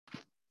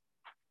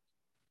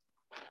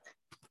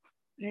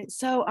Right.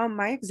 So,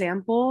 my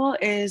example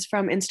is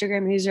from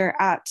Instagram user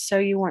at So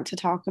You Want to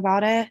Talk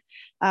About It.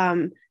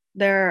 Um,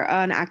 they're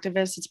an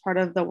activist. It's part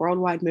of the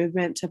worldwide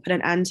movement to put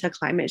an end to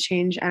climate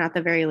change and, at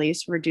the very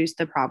least, reduce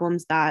the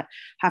problems that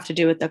have to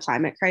do with the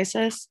climate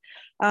crisis.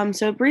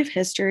 So, brief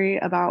history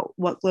about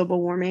what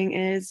global warming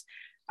is.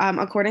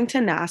 According to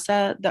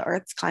NASA, the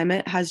Earth's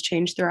climate has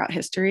changed throughout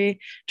history.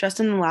 Just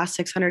in the last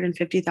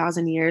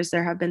 650,000 years,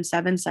 there have been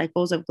seven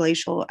cycles of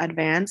glacial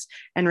advance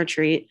and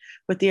retreat,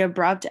 with the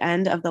abrupt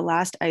end of the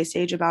last ice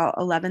age about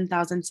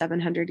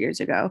 11,700 years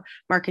ago,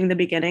 marking the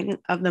beginning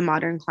of the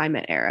modern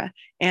climate era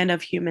and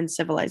of human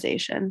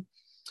civilization.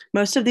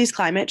 Most of these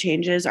climate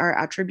changes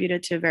are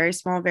attributed to very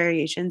small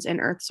variations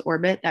in Earth's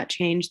orbit that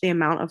change the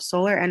amount of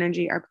solar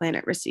energy our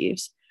planet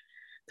receives.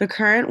 The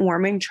current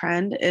warming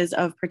trend is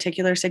of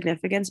particular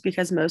significance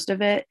because most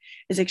of it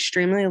is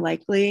extremely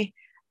likely,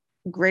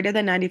 greater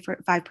than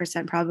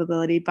 95%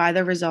 probability, by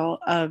the result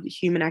of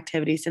human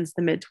activity since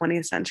the mid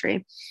 20th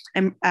century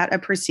and at a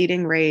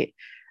proceeding rate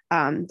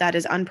that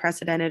is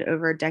unprecedented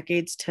over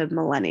decades to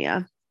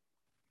millennia.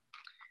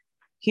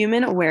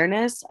 Human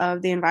awareness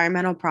of the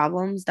environmental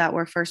problems that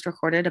were first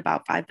recorded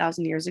about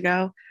 5,000 years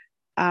ago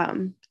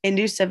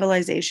induced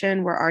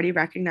civilization were already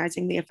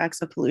recognizing the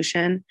effects of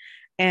pollution,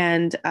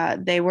 and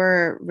they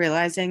were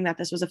realizing that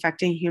this was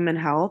affecting human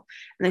health,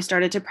 and they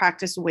started to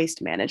practice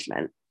waste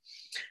management.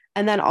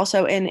 And then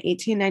also in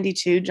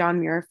 1892, John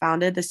Muir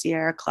founded the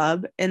Sierra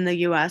Club in the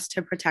US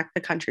to protect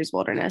the country's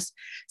wilderness.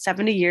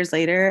 70 years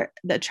later,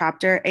 a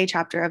chapter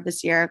of the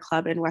Sierra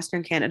Club in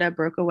Western Canada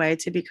broke away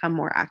to become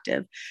more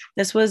active.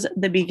 This was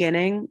the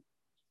beginning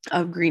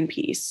of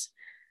Greenpeace.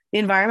 The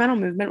environmental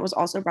movement was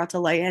also brought to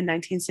light in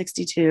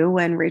 1962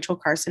 when Rachel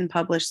Carson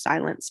published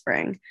Silent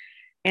Spring.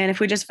 And if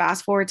we just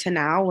fast forward to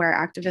now, where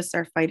activists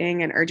are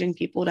fighting and urging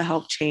people to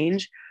help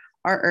change,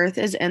 our Earth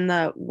is in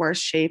the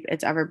worst shape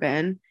it's ever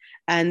been.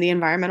 And the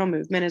environmental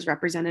movement is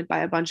represented by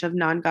a bunch of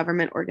non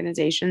government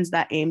organizations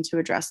that aim to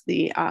address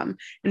the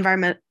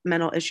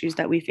environmental issues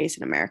that we face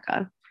in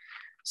America.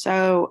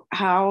 So,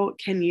 how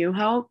can you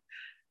help?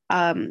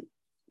 Um,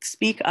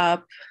 Speak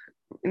up,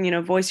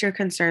 voice your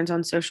concerns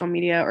on social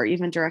media or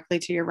even directly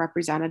to your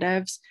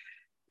representatives.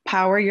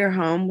 Power your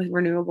home with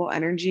renewable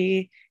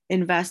energy,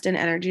 invest in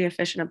energy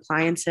efficient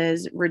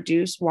appliances,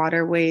 reduce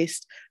water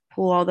waste,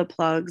 pull all the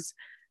plugs,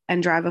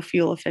 and drive a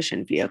fuel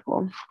efficient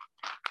vehicle.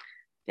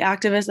 The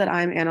activist that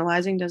I'm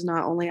analyzing does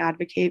not only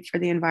advocate for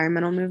the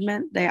environmental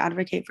movement, they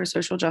advocate for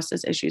social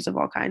justice issues of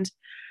all kinds.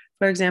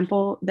 For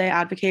example, they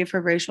advocate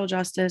for racial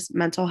justice,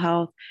 mental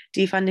health,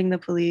 defunding the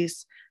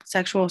police,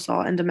 sexual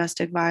assault and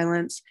domestic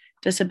violence,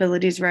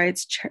 disabilities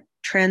rights,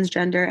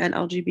 transgender and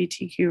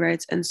LGBTQ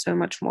rights, and so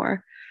much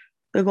more.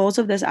 The goals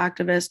of this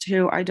activist,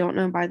 who I don't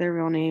know by their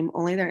real name,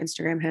 only their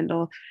Instagram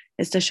handle,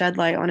 is to shed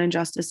light on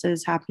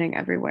injustices happening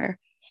everywhere.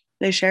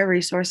 They share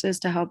resources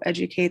to help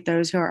educate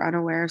those who are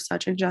unaware of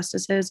such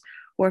injustices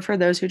or for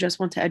those who just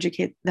want to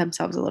educate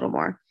themselves a little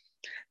more.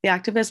 The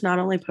activists not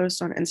only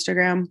post on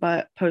Instagram,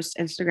 but post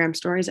Instagram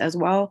stories as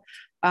well,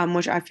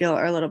 which I feel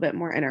are a little bit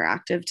more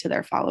interactive to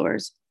their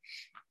followers.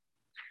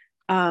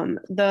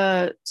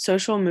 The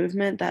social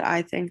movement that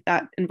I think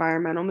that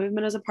environmental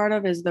movement is a part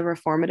of is the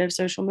reformative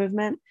social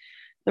movement.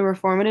 The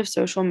reformative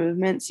social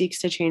movement seeks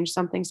to change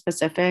something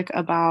specific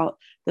about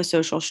the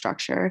social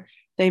structure.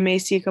 They may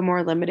seek a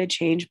more limited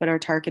change, but are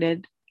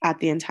targeted at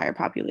the entire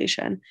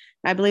population.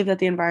 I believe that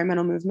the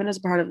environmental movement is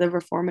part of the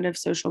reformative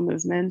social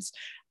movements.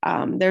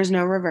 There's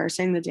no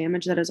reversing the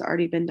damage that has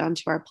already been done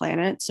to our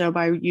planet. So,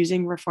 by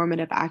using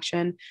reformative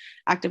action,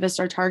 activists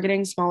are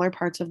targeting smaller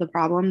parts of the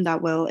problem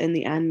that will, in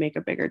the end, make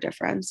a bigger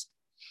difference.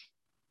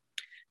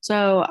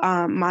 So,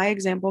 my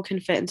example can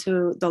fit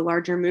into the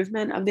larger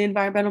movement of the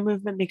environmental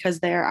movement because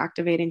they are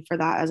activating for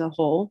that as a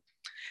whole.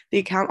 The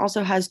account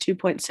also has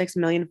 2.6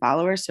 million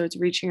followers, so it's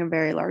reaching a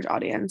very large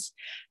audience.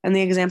 And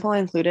the example I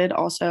included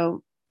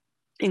also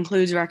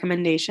includes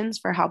recommendations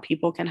for how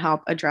people can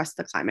help address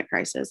the climate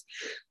crisis.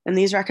 And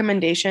these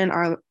recommendations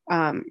are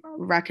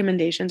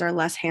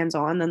less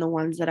hands-on than the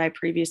ones that I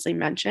previously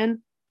mentioned.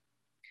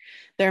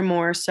 They're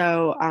more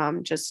so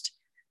just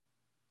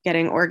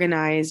getting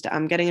organized,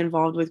 getting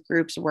involved with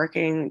groups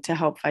working to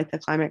help fight the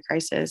climate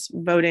crisis,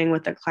 voting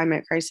with the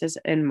climate crisis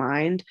in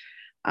mind,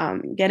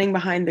 getting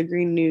behind the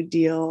Green New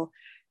Deal,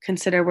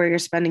 consider where you're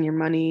spending your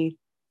money,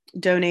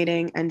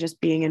 donating, and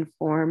just being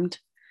informed.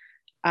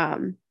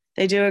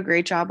 They do a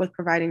great job with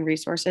providing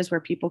resources where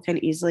people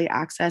can easily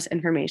access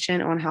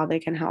information on how they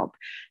can help.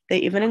 They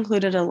even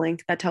included a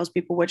link that tells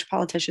people which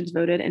politicians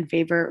voted in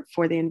favor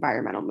for the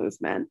environmental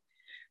movement.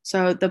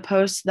 So the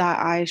posts that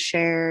I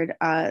shared,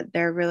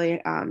 they're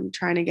really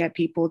trying to get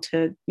people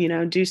to,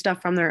 do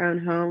stuff from their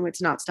own home.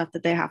 It's not stuff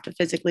that they have to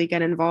physically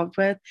get involved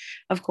with.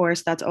 Of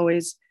course, that's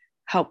always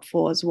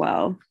helpful as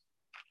well.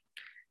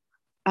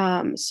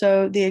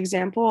 So the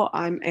example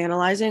I'm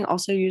analyzing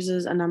also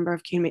uses a number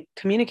of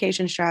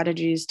communication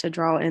strategies to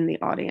draw in the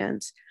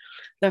audience.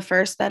 The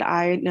first that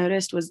I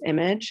noticed was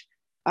image.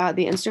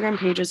 The Instagram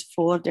page is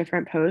full of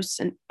different posts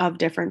and of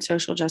different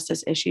social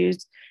justice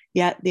issues,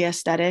 yet the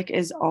aesthetic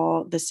is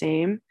all the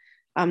same.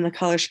 The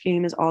color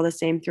scheme is all the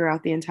same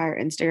throughout the entire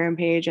Instagram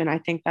page. And I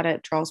think that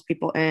it draws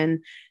people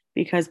in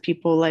because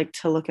people like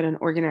to look at an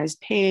organized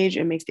page.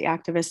 It makes the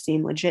activists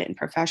seem legit and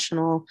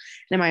professional.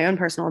 And in my own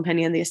personal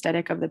opinion, the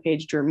aesthetic of the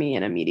page drew me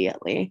in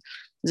immediately.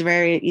 It's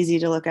very easy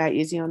to look at,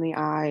 easy on the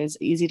eyes,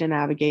 easy to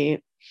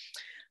navigate.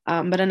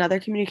 But another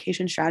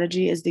communication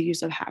strategy is the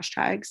use of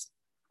hashtags.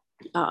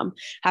 Um,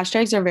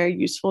 Hashtags are very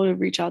useful to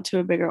reach out to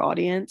a bigger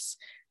audience.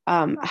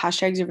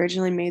 Hashtags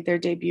originally made their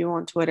debut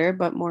on Twitter,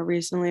 but more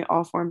recently,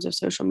 all forms of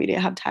social media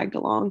have tagged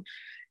along.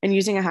 And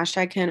using a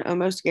hashtag can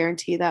almost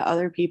guarantee that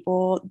other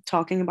people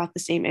talking about the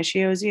same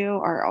issue as you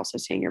are also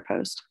seeing your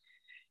post.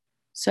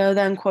 So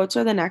then quotes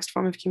are the next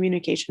form of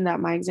communication that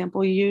my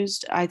example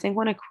used. I think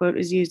when a quote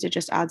is used, it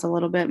just adds a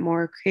little bit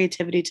more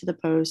creativity to the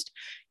post.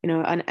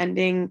 An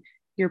ending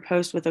your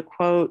post with a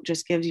quote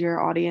just gives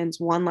your audience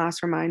one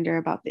last reminder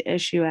about the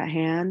issue at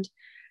hand.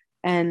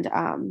 And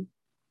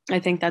I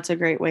think that's a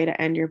great way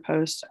to end your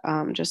post.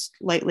 Just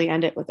lightly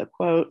end it with a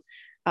quote,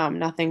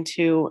 nothing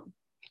too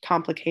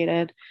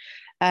complicated.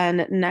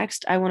 And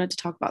next, I wanted to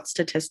talk about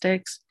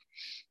statistics.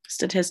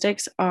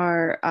 Statistics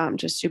are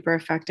just super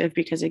effective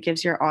because it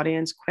gives your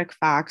audience quick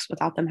facts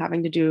without them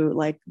having to do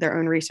like their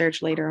own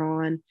research later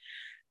on.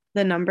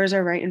 The numbers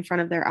are right in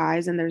front of their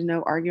eyes, and there's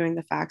no arguing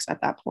the facts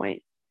at that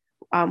point.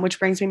 Which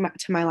brings me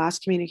to my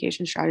last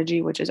communication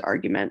strategy, which is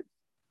argument.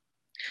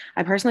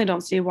 I personally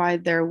don't see why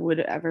there would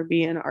ever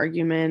be an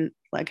argument,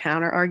 like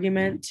counter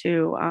argument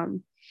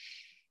to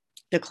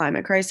the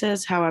climate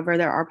crisis. However,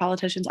 there are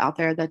politicians out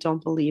there that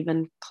don't believe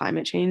in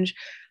climate change,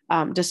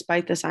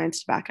 despite the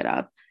science to back it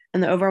up.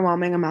 And the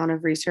overwhelming amount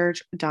of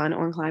research done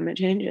on climate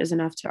change is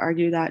enough to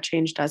argue that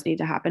change does need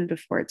to happen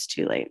before it's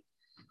too late.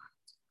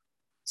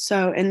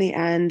 So, in the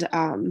end,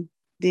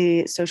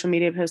 the social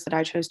media posts that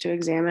I chose to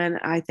examine,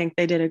 I think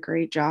they did a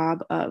great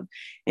job of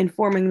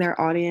informing their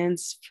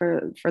audience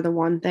for the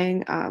one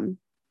thing.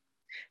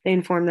 They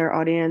inform their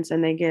audience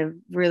and they give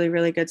really,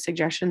 really good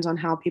suggestions on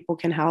how people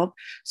can help.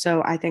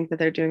 So I think that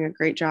they're doing a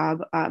great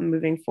job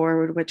moving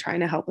forward with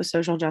trying to help with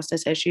social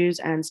justice issues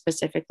and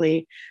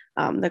specifically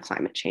the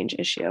climate change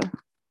issue.